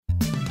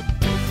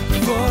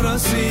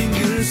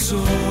single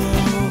soul,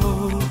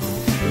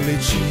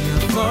 reaching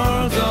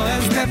further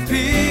and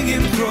stepping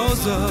in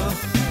closer.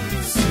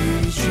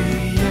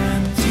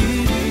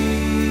 CGNTV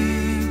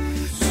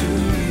to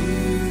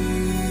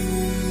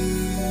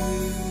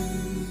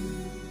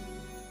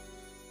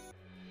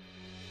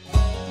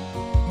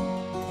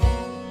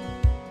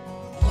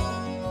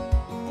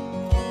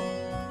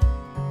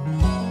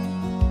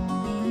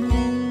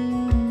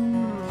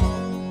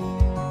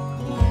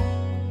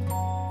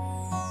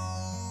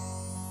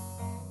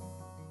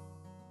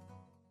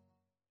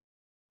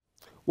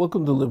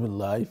Welcome to Living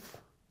Life.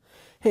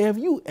 Hey, have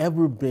you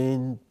ever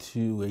been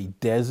to a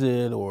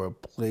desert or a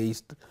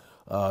place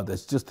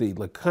that's just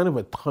kind of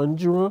a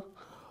tundra,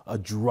 a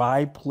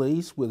dry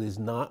place where there's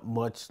not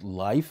much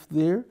life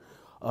there,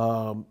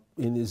 and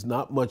there's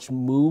not much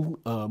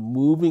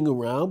moving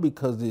around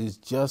because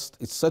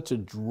it's such a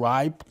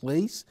dry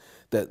place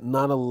that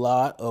not a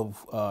lot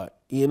of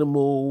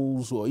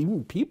animals or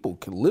even people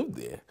can live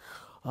there.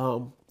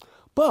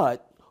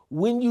 But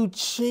when you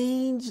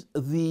change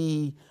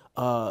the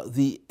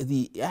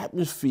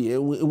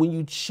atmosphere, when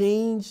you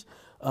change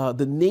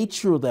the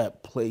nature of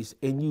that place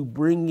and you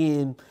bring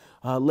in,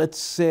 let's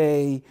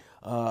say,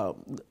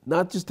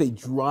 not just a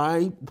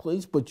dry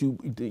place, but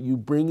you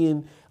bring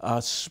in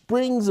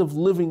springs of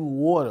living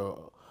water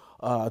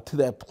to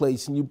that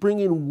place, and you bring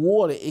in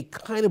water, it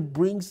kind of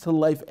brings to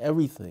life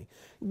everything.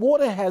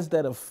 Water has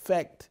that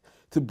effect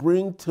to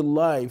bring to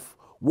life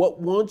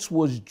what once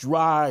was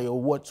dry or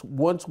what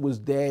once was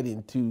dead,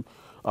 and to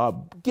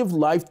give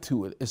life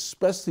to it,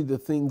 especially the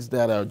things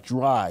that are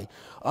dry.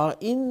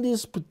 In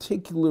this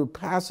particular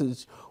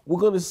passage, we're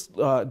going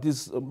to,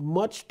 there's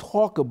much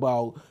talk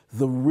about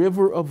the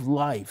river of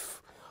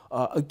life.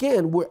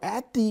 Again, we're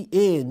at the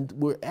end,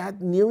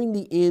 nearing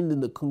the end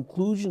and the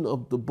conclusion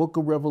of the book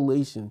of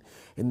Revelation,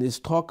 and there's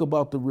talk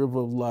about the river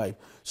of life.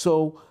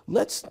 So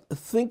let's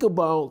think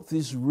about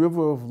this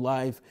river of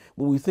life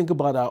when we think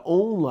about our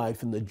own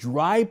life and the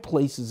dry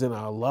places in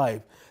our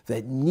life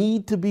that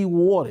need to be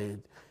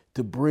watered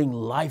to bring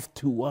life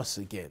to us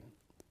again.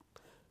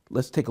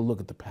 Let's take a look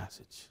at the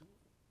passage.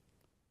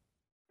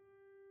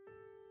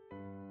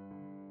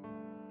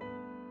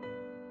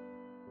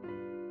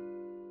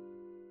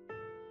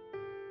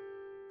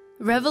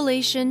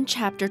 Revelation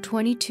chapter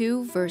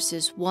 22,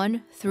 verses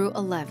 1 through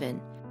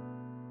 11.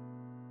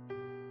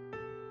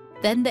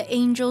 Then the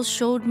angel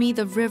showed me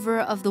the river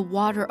of the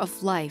water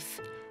of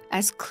life,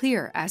 as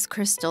clear as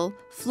crystal,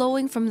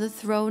 flowing from the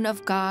throne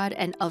of God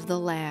and of the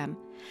Lamb.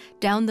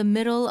 Down the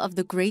middle of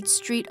the great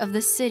street of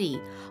the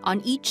city, on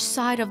each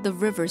side of the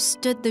river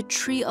stood the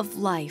tree of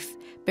life,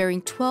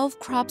 bearing 12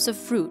 crops of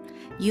fruit,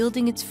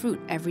 yielding its fruit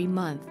every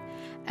month.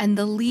 And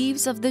the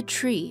leaves of the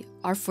tree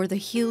are for the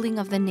healing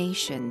of the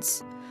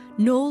nations.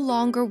 No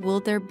longer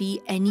will there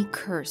be any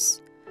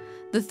curse.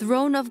 The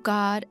throne of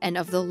God and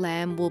of the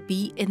Lamb will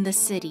be in the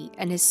city,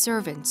 and his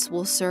servants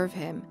will serve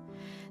him.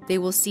 They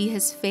will see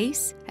his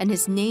face, and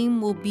his name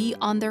will be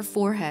on their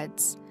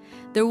foreheads.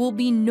 There will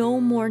be no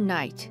more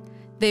night.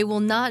 They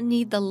will not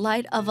need the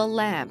light of a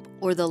lamp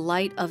or the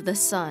light of the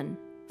sun,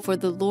 for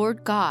the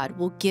Lord God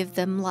will give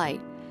them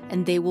light,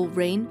 and they will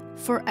reign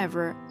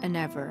forever and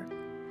ever.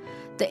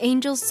 The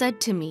angel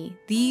said to me,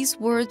 "These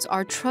words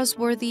are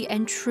trustworthy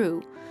and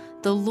true.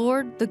 The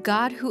Lord, the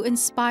God who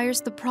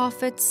inspires the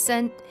prophets,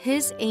 sent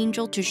his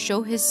angel to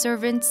show his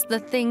servants the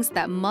things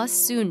that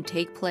must soon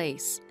take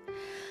place.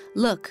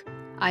 Look,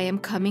 I am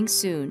coming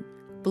soon.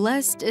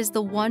 Blessed is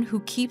the one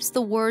who keeps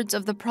the words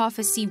of the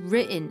prophecy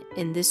written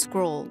in this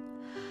scroll.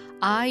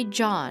 I,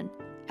 John,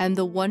 am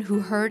the one who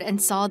heard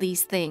and saw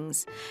these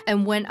things,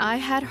 and when I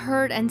had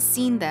heard and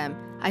seen them,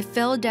 I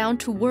fell down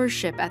to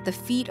worship at the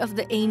feet of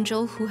the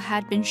angel who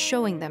had been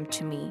showing them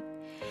to me.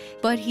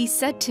 But he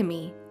said to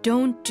me,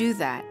 'Don't do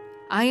that.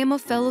 I am a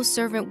fellow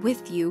servant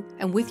with you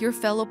and with your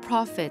fellow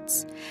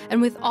prophets,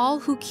 and with all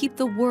who keep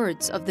the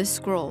words of this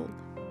scroll.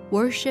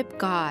 Worship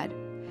God.'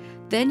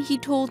 Then he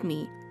told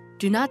me,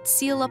 'Do not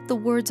seal up the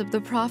words of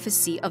the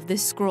prophecy of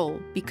this scroll,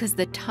 because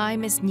the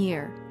time is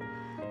near.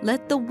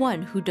 Let the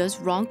one who does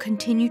wrong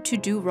continue to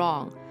do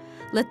wrong.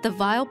 Let the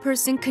vile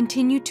person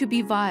continue to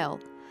be vile.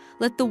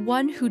 Let the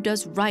one who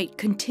does right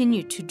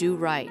continue to do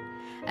right.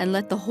 And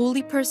let the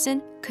holy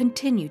person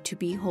continue to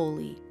be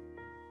holy.'"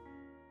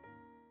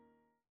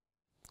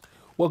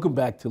 Welcome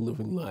back to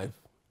Living Life.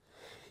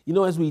 You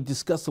know, as we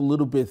discussed a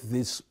little bit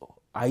this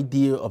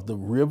idea of the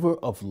river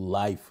of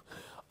life,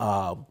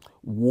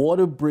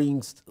 water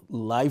brings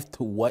life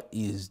to what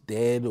is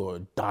dead or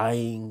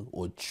dying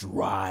or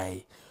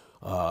dry.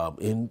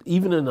 And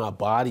even in our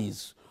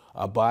bodies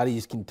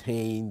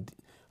contain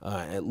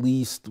at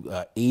least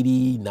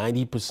 80,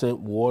 90%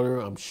 water.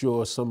 I'm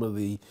sure some of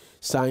the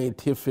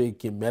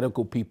scientific and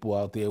medical people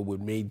out there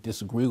may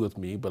disagree with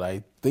me, but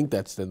I think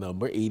that's the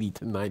number. 80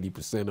 to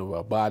 90% of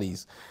our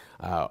bodies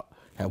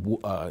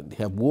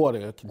have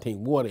water,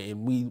 contain water,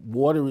 and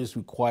water is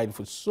required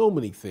for so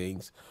many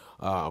things,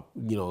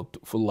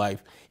 for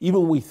life.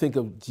 Even when we think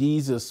of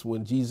Jesus,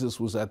 when Jesus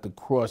was at the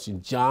cross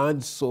and John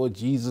saw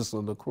Jesus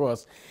on the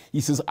cross, he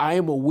says, "I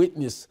am a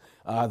witness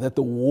that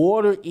the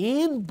water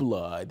and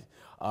blood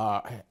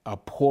are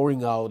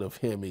pouring out of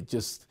him.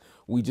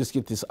 We just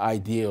get this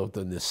idea of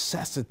the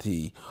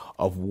necessity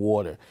of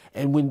water.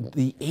 And when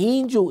the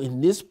angel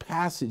in this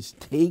passage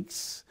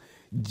takes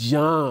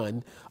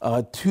John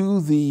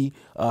to the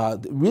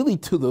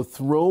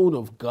throne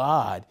of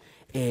God,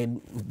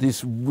 and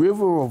this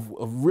river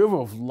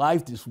of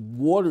life, this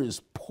water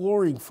is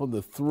pouring from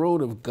the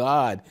throne of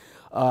God,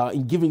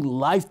 and giving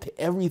life to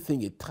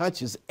everything it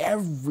touches,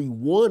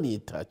 everyone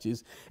it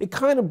touches. It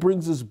kind of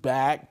brings us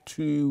back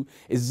to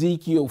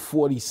Ezekiel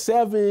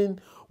 47,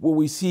 where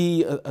we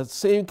see a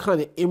same kind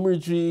of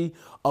imagery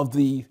of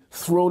the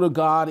throne of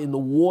God and the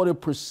water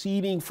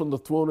proceeding from the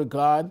throne of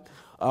God,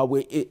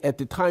 at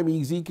the time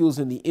Ezekiel's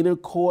in the inner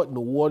court and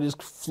the water is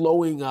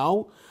flowing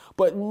out.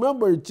 But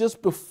remember,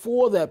 just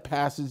before that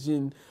passage,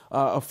 in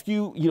a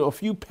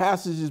few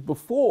passages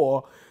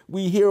before,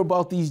 we hear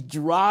about these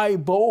dry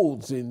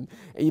bones, and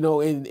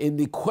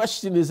the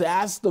question is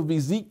asked of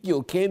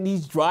Ezekiel: can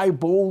these dry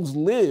bones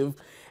live?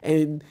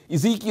 And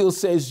Ezekiel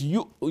says,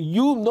 you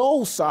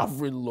know,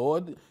 sovereign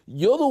Lord,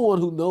 you're the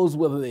one who knows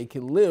whether they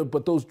can live,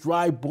 but those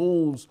dry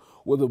bones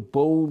were the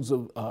bones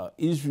of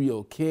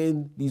Israel.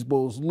 Can these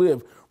bones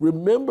live?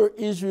 Remember,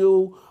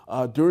 Israel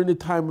during the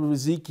time of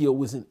Ezekiel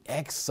was in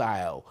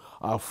exile.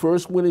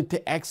 First went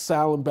into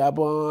exile in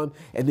Babylon,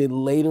 and then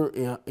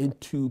later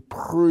into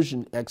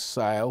Persian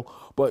exile.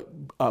 But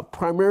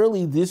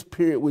primarily this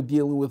period we're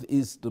dealing with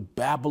is the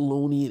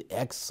Babylonian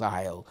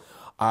exile.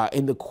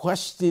 And the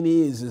question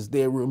is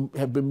they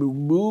have been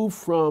removed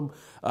from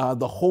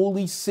the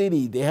holy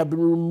city. They have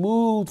been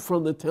removed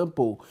from the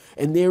temple,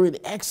 and they're in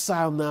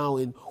exile now.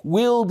 And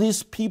will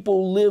this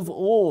people live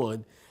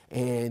on?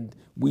 And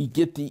we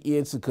get the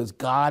answer, because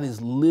God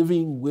is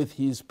living with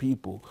his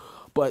people.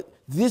 But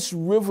this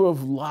river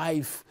of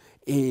life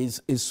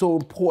is so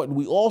important.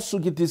 We also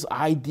get this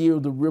idea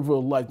of the river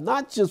of life,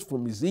 not just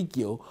from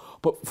Ezekiel,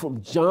 but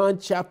from John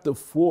chapter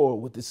 4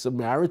 with the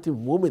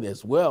Samaritan woman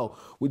as well,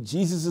 where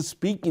Jesus is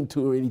speaking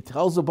to her and he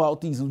tells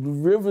about these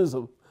rivers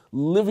of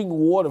living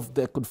water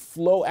that could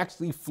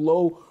actually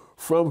flow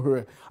from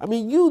her. I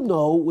mean,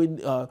 when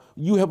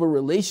you have a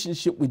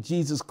relationship with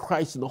Jesus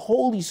Christ and the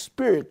Holy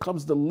Spirit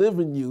comes to live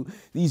in you,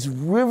 these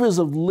rivers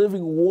of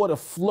living water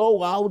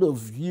flow out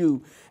of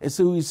you. And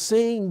so he's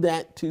saying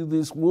that to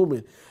this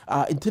woman.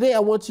 And today I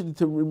want you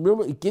to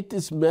remember, get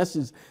this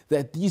message,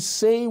 that these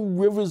same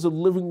rivers of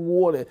living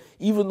water,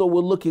 even though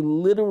we're looking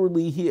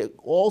literally here,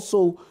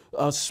 also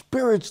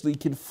spiritually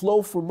can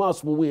flow from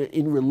us when we're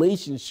in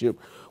relationship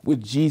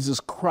with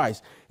Jesus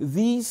Christ.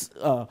 These,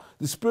 the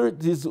Spirit,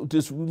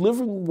 this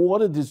living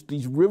water,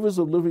 these rivers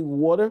of living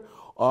water,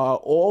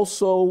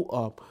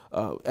 also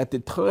at the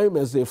time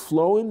as they're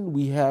flowing,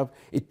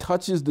 it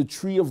touches the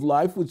tree of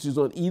life, which is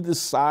on either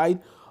side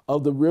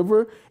of the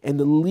river, and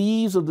the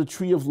leaves of the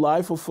tree of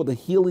life are for the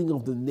healing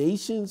of the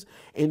nations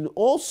and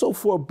also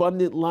for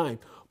abundant life.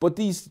 But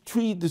these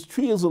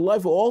trees of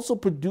life are also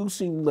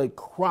producing like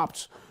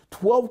crops,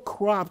 12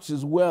 crops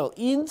as well,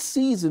 in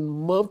season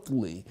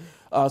monthly.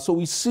 So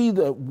we see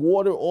that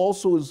water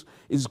also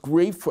is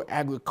great for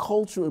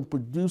agriculture and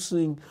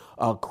producing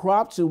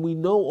crops. And we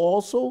know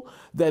also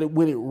that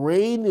when it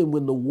rained and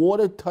when the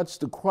water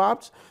touched the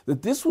crops,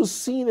 that this was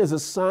seen as a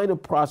sign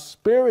of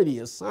prosperity,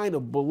 a sign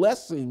of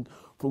blessing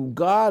from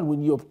God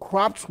when your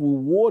crops were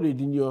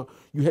watered and you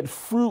had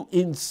fruit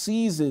in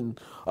season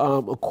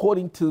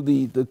according to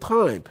the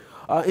time.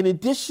 In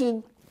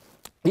addition,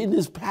 in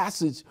this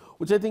passage,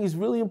 which I think is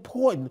really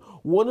important,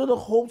 one of the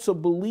hopes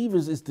of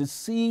believers is to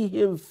see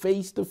him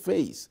face to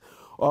face.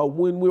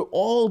 When we're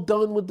all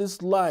done with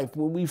this life,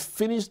 when we've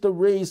finished the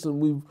race and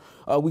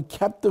we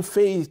kept the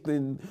faith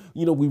and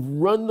we've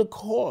run the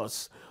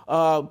course,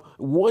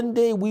 one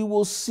day we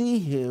will see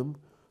him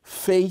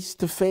face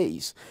to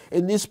face.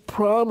 And this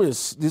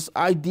promise, this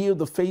idea of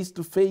the face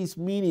to face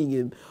meeting,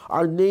 and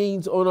our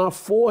names on our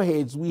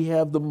foreheads, we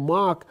have the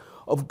mark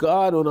of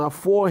God on our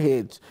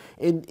foreheads.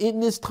 And in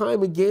this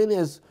time, again,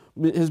 as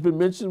has been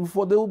mentioned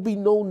before, there will be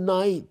no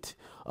night.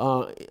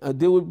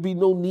 There would be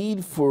no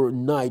need for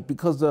night,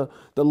 because the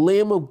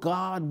Lamb of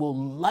God will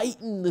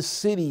lighten the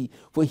city,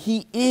 for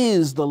he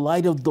is the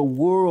light of the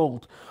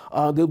world.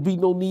 There'll be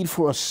no need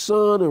for a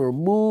sun or a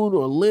moon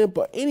or a lamp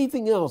or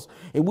anything else.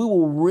 And we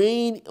will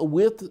reign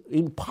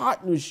in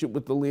partnership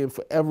with the Lamb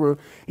forever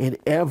and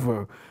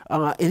ever.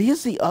 And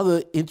here's the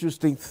other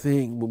interesting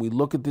thing when we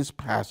look at this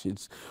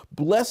passage.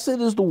 Blessed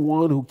is the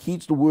one who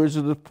keeps the words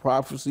of the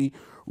prophecy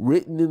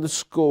written in the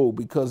scroll,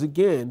 because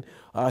again,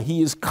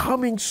 he is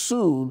coming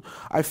soon.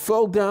 I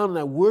fell down and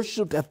I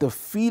worshiped at the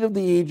feet of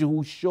the angel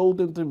who showed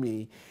them to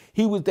me.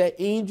 That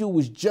angel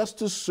was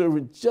just a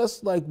servant,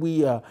 just like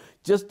we are,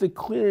 just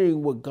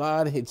declaring what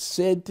God had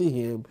said to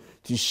him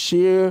to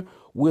share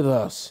with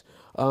us.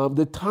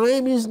 The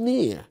time is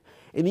near.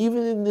 And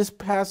even in this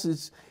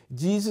passage,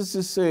 Jesus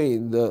is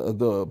saying,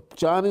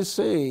 John is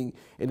saying,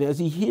 and as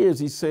he hears,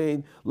 he's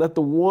saying, let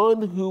the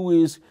one who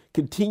is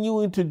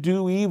continuing to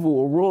do evil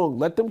or wrong,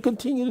 let them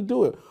continue to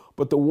do it.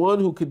 But the one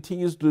who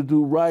continues to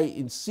do right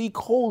and seek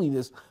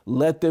holiness,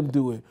 let them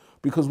do it.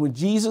 Because when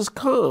Jesus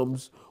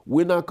comes,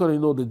 we're not going to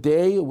know the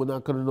day, or we're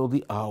not going to know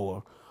the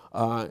hour.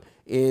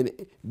 And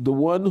the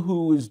one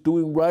who is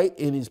doing right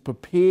and is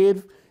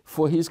prepared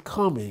for his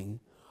coming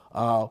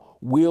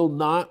will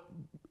not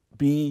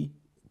be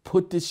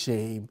put to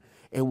shame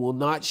and will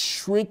not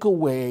shrink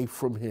away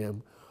from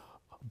him,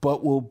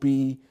 but will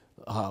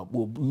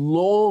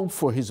long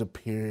for his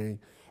appearing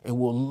and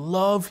will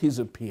love his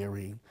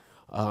appearing.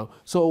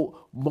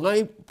 So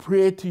my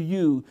prayer to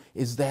you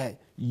is that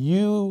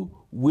you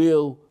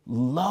will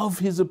love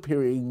his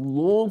appearing,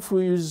 long for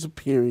his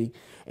appearing,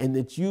 and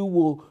that you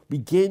will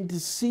begin to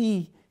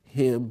see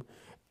him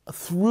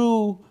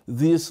through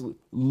this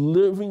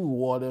living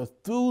water,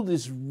 through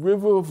this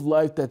river of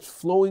life that's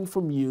flowing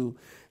from you,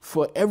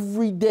 for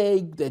every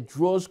day that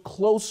draws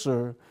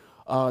closer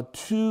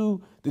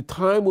to the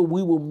time when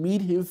we will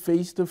meet him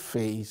face to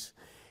face.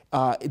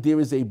 There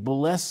is a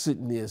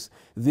blessedness,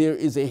 there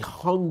is a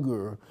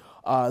hunger,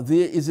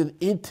 there is an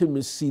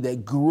intimacy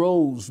that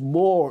grows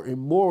more and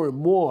more and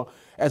more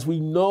as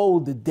we know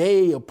the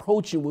day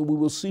approaching when we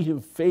will see him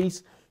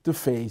face to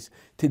face.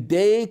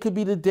 Today could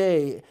be the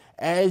day,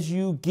 as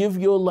you give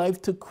your life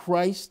to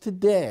Christ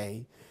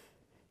today,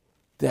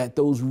 that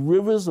those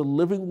rivers of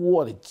living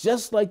water,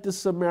 just like the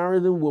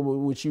Samaritan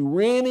woman, when she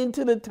ran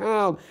into the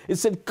town and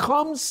said,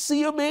 "Come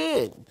see a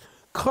man.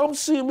 Come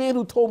see a man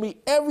who told me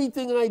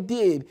everything I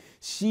did,"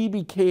 she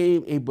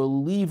became a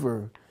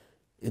believer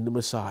in the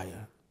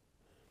Messiah.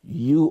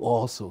 You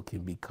also can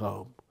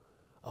become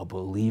a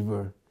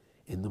believer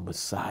in the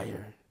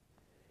Messiah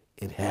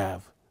and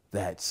have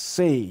that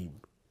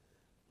same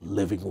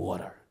living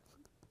water.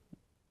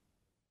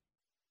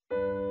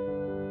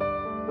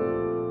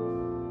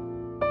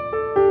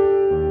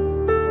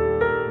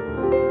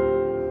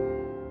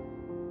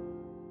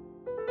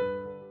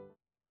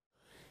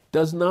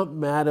 Does not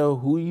matter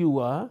who you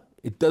are.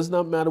 It does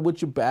not matter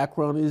what your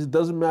background is. It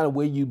doesn't matter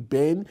where you've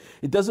been.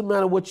 It doesn't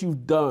matter what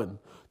you've done.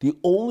 The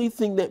only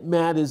thing that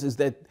matters is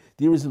that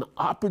there is an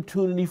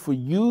opportunity for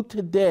you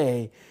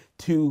today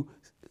to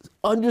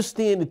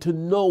understand and to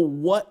know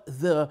what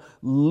the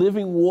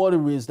living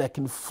water is that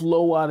can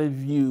flow out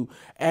of you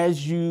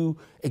as you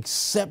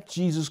accept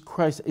Jesus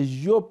Christ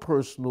as your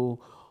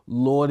personal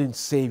Lord and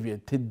Savior.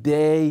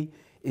 Today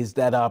is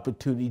that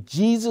opportunity.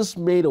 Jesus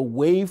made a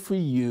way for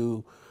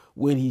you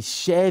when he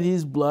shed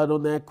his blood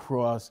on that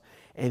cross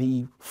and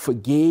he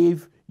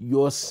forgave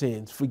your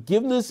sins.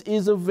 Forgiveness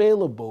is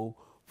available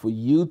for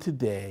you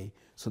today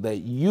so that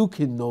you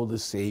can know the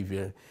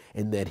Savior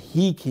and that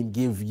he can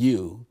give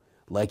you,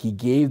 like he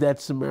gave that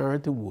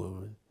Samaritan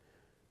woman,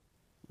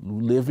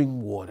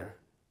 living water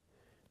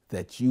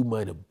that you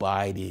might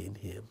abide in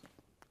him.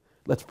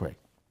 Let's pray.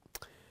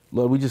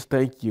 Lord, we just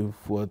thank you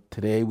for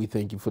today. We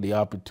thank you for the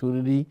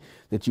opportunity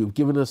that you've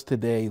given us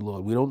today,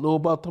 Lord. We don't know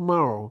about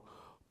tomorrow,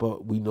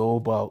 but we know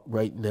about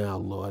right now,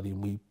 Lord.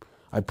 And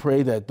I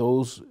pray that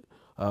those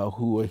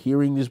who are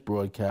hearing this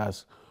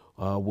broadcast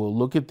will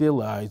look at their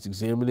lives,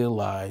 examine their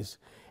lives,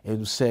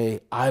 and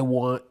say, I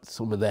want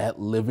some of that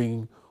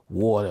living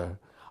water.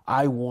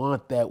 I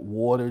want that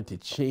water to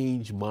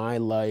change my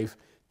life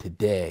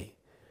today.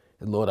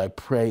 And Lord, I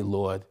pray,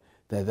 Lord,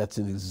 that that's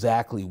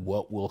exactly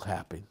what will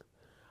happen.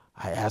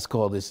 I ask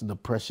all this in the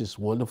precious,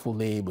 wonderful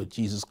name of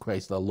Jesus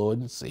Christ, our Lord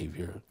and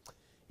Savior.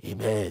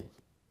 Amen.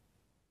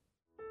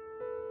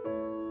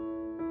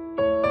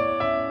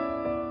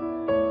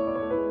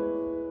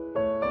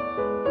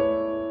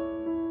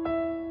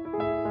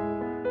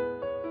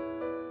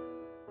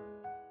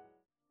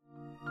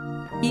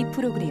 이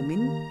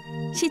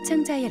프로그램은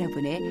시청자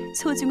여러분의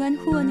소중한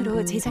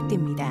후원으로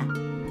제작됩니다.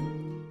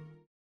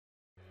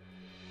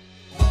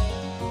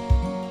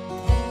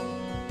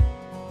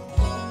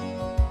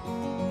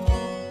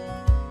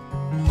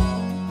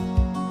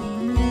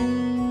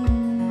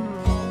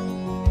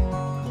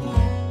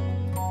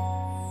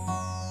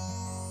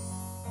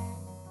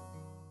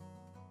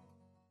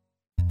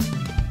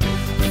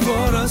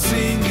 For a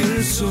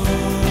single soul,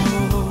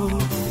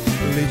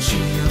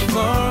 reaching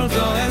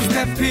further and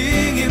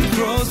stepping in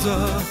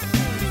closer.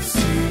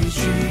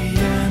 See